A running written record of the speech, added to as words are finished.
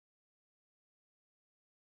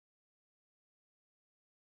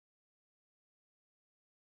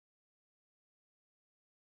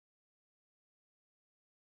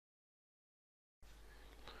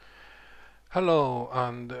Hello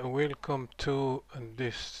and welcome to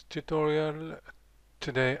this tutorial.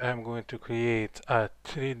 Today I'm going to create a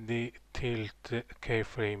 3D tilt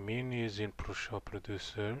keyframing using Proshow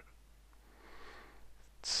producer.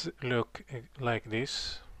 It's look like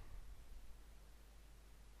this.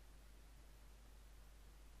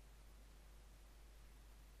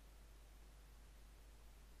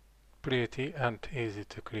 Pretty and easy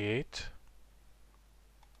to create.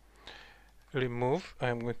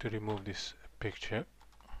 I'm going to remove this picture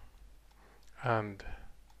and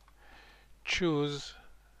choose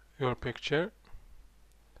your picture.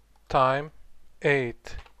 Time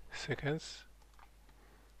 8 seconds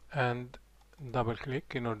and double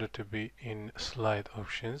click in order to be in slide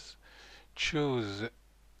options. Choose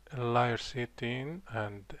layer setting,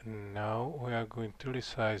 and now we are going to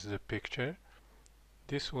resize the picture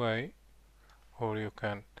this way, or you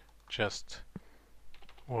can just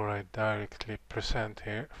write directly percent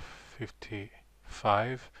here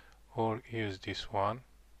 55 or use this one.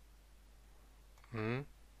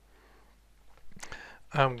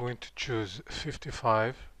 I'm going to choose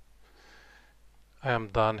 55. I am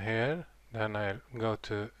done here. Then I'll go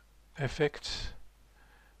to effects,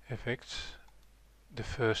 the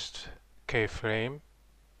first keyframe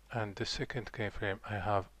and the second keyframe. I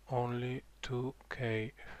have only 2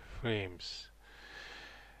 keyframes.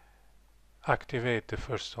 Activate the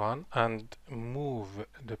first one and move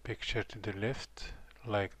the picture to the left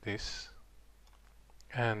like this,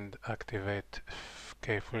 and activate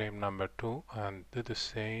keyframe number 2 and do the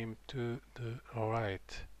same to the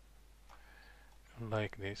right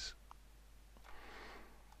like this.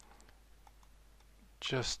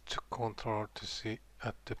 Just to control to see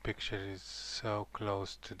that the picture is so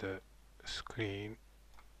close to the screen.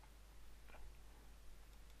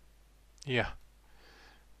 Yeah,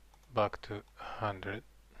 back to 100.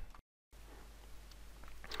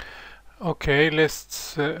 Okay,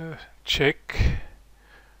 let's check.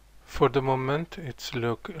 For the moment it's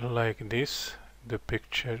look like this. The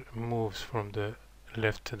picture moves from the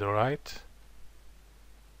left to the right.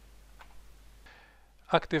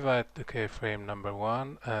 Activate the keyframe number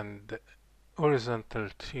 1 and horizontal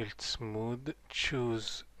tilt smooth,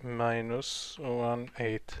 choose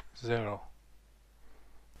 -180.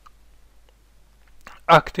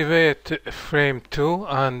 Activate frame 2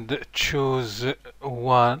 and choose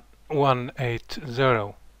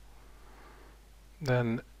 180.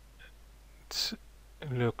 Then it's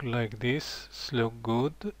look like this. It's look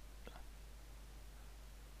good,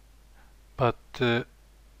 but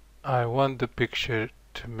I want the picture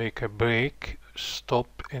to make a break,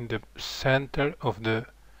 stop in the center of the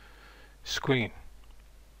screen.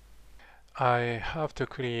 I have to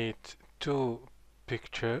create two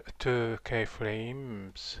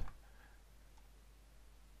keyframes,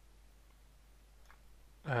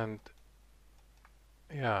 and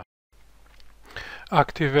yeah,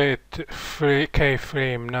 activate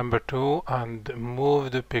keyframe number 2 and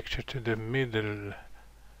move the picture to the middle.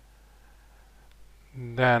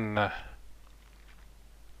 Then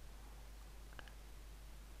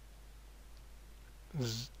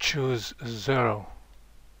choose 0.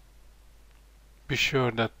 Be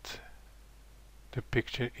sure that the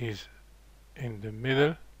picture is in the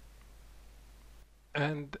middle,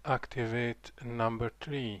 and activate number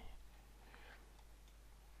 3.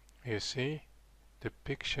 You see, the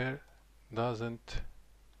picture doesn't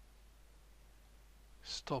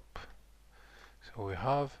stop. So we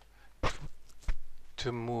have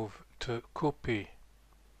to move to copy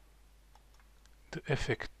the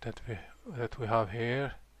effect that we have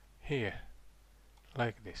here,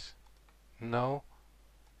 like this. Now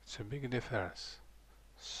it's a big difference.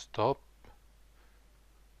 Stop.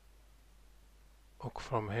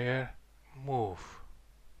 From here, move.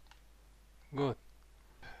 Good.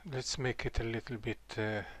 Let's make it a little bit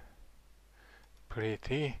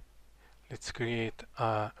pretty. Let's create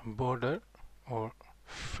a border or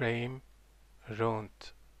frame around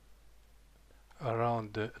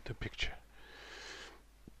the picture.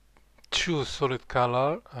 Choose solid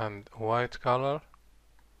color and white color.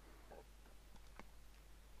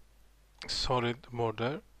 Solid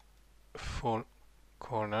border, full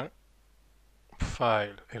corner,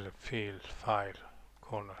 fill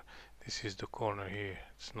corner. This is the corner here,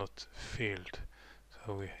 it's not filled,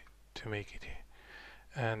 so we to make it here.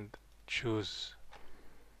 And choose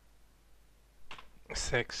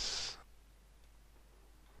 6.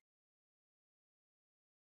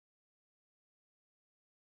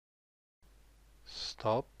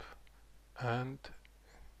 Stop, and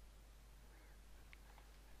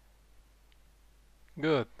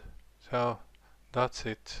good. So that's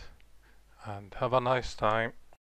it, and have a nice time.